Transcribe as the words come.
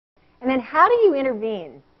And then how do you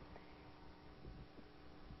intervene?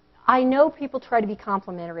 I know people try to be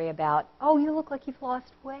complimentary about, oh, you look like you've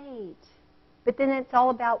lost weight. But then it's all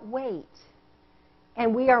about weight.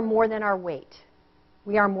 And we are more than our weight.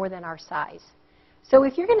 We are more than our size. So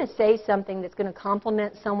if you're going to say something that's going to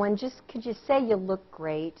compliment someone, could you say you look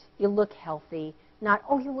great, you look healthy, not,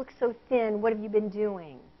 oh, you look so thin, what have you been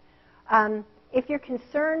doing? If you're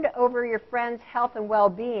concerned over your friend's health and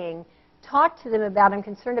well-being, talk to them about, I'm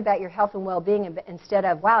concerned about your health and well-being, instead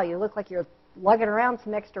of, wow, you look like you're lugging around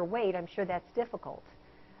some extra weight. I'm sure that's difficult.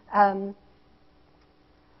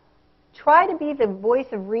 Try to be the voice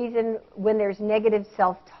of reason when there's negative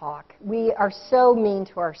self-talk. We are so mean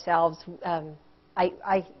to ourselves.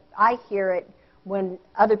 I hear it when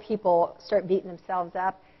other people start beating themselves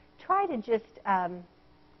up. Try to just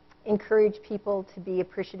encourage people to be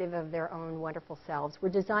appreciative of their own wonderful selves. We're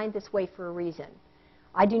designed this way for a reason.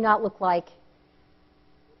 I do not look like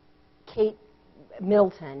Kate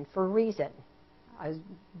Middleton for a reason. I was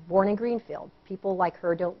born in Greenfield. People like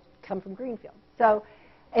her don't come from Greenfield. So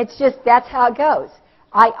it's just, that's how it goes.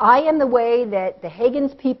 I am the way that the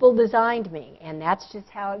Hagans people designed me, and that's just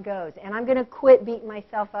how it goes. And I'm going to quit beating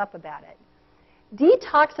myself up about it.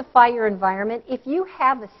 Detoxify your environment. If you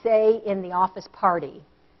have a say in the office party,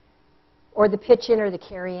 or the pitch-in or the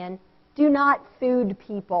carry-in, do not food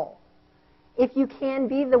people. If you can,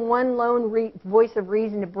 be the one lone voice of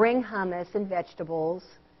reason to bring hummus and vegetables,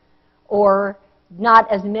 or not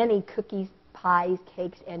as many cookies, pies,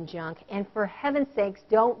 cakes, and junk. And for heaven's sakes,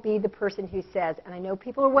 don't be the person who says, and I know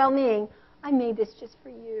people are well-meaning, I made this just for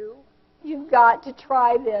you. You've got to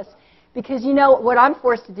try this. Because you know, what I'm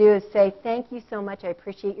forced to do is say, thank you so much, I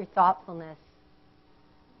appreciate your thoughtfulness.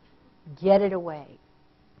 Get it away.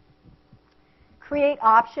 Create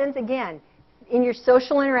options. Again, in your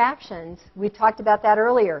social interactions, we talked about that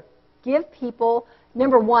earlier. Give people,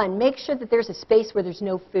 number one, make sure that there's a space where there's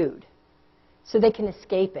no food so they can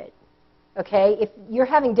escape it. Okay? If you're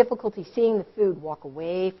having difficulty seeing the food, walk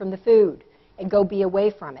away from the food and go be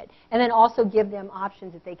away from it. And then also give them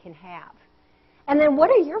options that they can have. And then what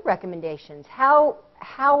are your recommendations? How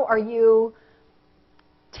are you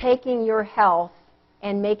taking your health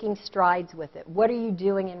and making strides with it? What are you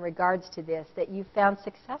doing in regards to this that you found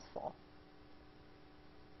successful?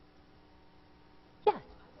 Yes.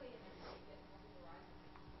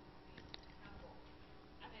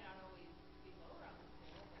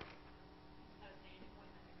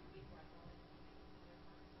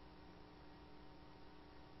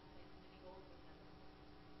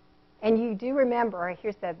 And you do remember,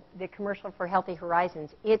 here's the commercial for Healthy Horizons,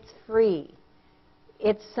 it's free.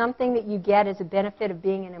 It's something that you get as a benefit of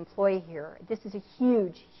being an employee here. This is a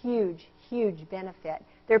huge, huge, huge benefit.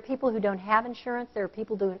 There are people who don't have insurance. There are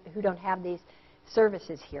people who don't have these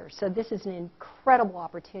services here. So this is an incredible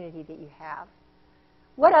opportunity that you have.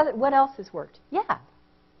 What else has worked? Yeah.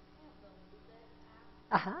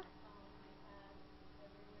 Uh-huh.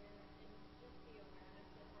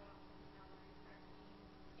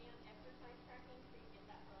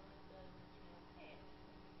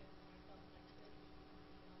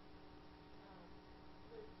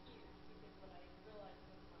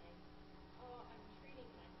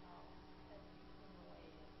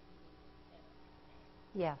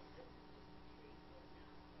 Yes.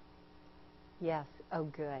 Yes. Oh,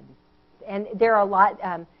 good. And there are a lot.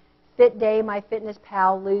 Fit Day,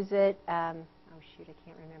 MyFitnessPal, Lose It. Oh, shoot, I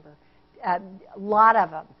can't remember. A lot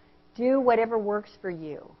of them. Do whatever works for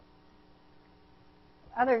you.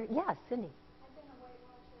 Yes, Cindy. I've been a Weight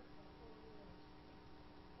Watcher for 4 years.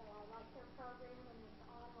 So I like their program, and it's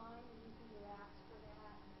online, and you can do apps for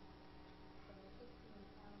that. So it keeps me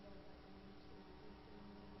accountable that I need to do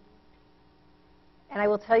community. And I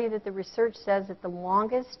will tell you that the research says that the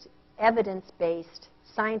longest evidence-based,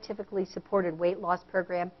 scientifically supported weight loss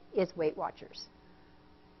program is Weight Watchers.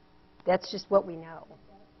 That's just what we know.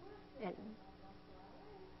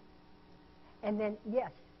 And then,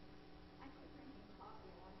 yes.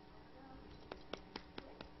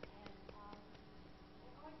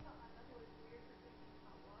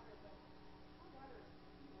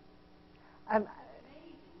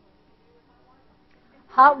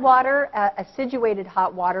 Hot water, acidulated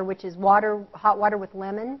hot water, which is hot water with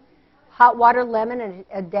lemon, hot water, lemon, and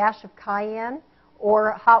a dash of cayenne,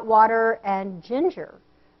 or hot water and ginger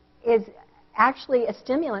is actually a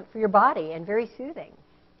stimulant for your body and very soothing.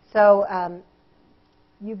 So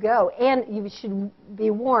you go. And you should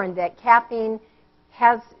be warned that caffeine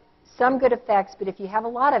has some good effects, but if you have a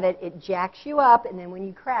lot of it, it jacks you up, and then when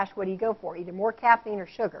you crash, what do you go for? Either more caffeine or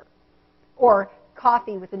sugar, or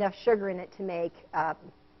coffee with enough sugar in it to make a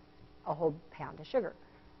whole pound of sugar.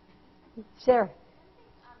 Sarah? With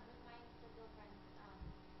my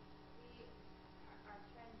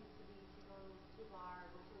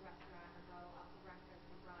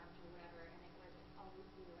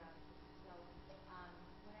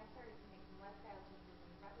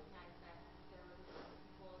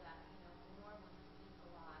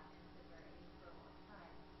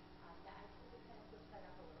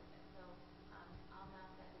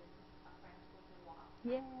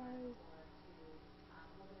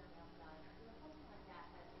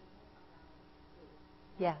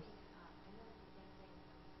Yes.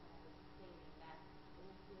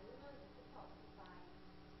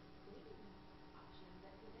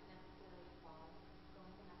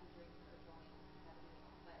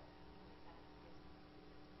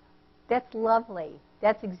 That's lovely.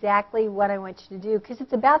 That's exactly what I want you to do, because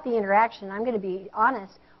it's about the interaction. I'm going to be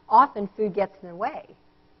honest, often food gets in the way.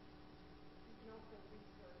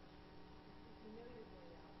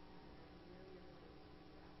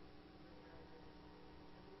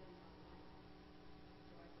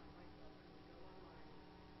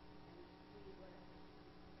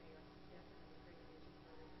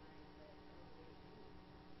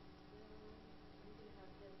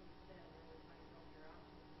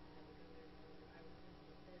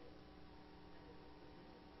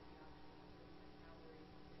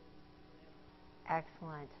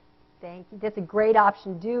 Excellent. Thank you. That's a great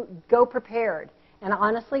option. Go prepared. And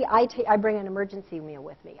honestly, I bring an emergency meal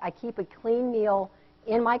with me. I keep a clean meal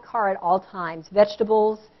in my car at all times,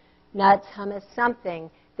 vegetables, nuts, hummus,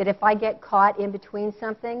 something that if I get caught in between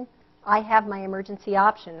something, I have my emergency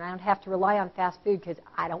option. And I don't have to rely on fast food because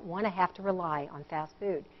I don't want to have to rely on fast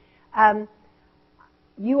food.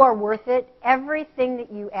 You are worth it. Everything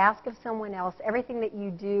that you ask of someone else, everything that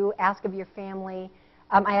you do, ask of your family.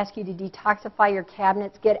 I ask you to detoxify your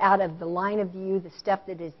cabinets, get out of the line of view the stuff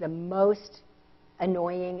that is the most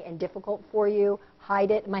annoying and difficult for you.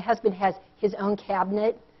 Hide it. My husband has his own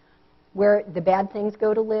cabinet where the bad things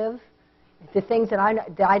go to live. The things that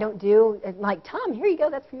I don't do, like, Tom, here you go,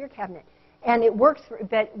 that's for your cabinet. And it works,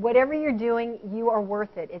 but whatever you're doing, you are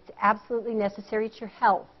worth it. It's absolutely necessary. It's your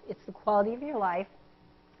health. It's the quality of your life.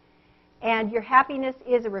 And your happiness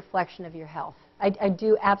is a reflection of your health. I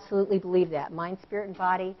do absolutely believe that, mind, spirit, and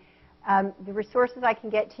body. The resources I can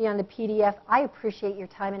get to you on the PDF, I appreciate your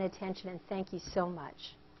time and attention, and thank you so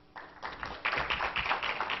much.